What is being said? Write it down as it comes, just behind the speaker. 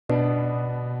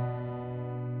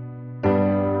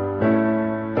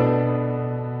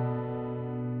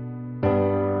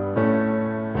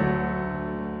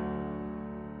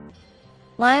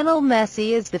Lionel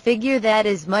Messi is the figure that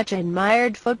is much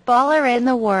admired footballer in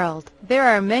the world. There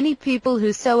are many people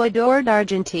who so adored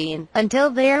Argentine,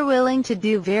 until they are willing to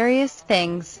do various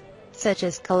things, such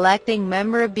as collecting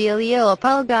memorabilia or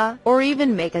Pulga, or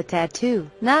even make a tattoo.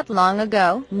 Not long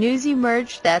ago, news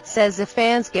emerged that says if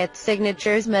fans get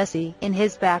signatures Messi in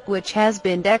his back, which has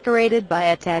been decorated by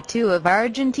a tattoo of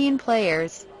Argentine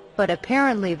players. But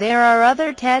apparently there are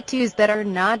other tattoos that are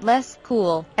not less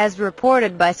cool. As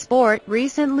reported by Sport,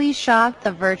 recently shocked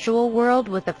the virtual world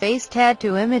with a face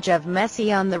tattoo image of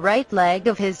Messi on the right leg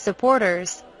of his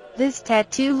supporters. This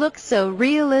tattoo looks so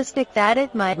realistic that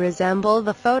it might resemble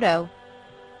the photo.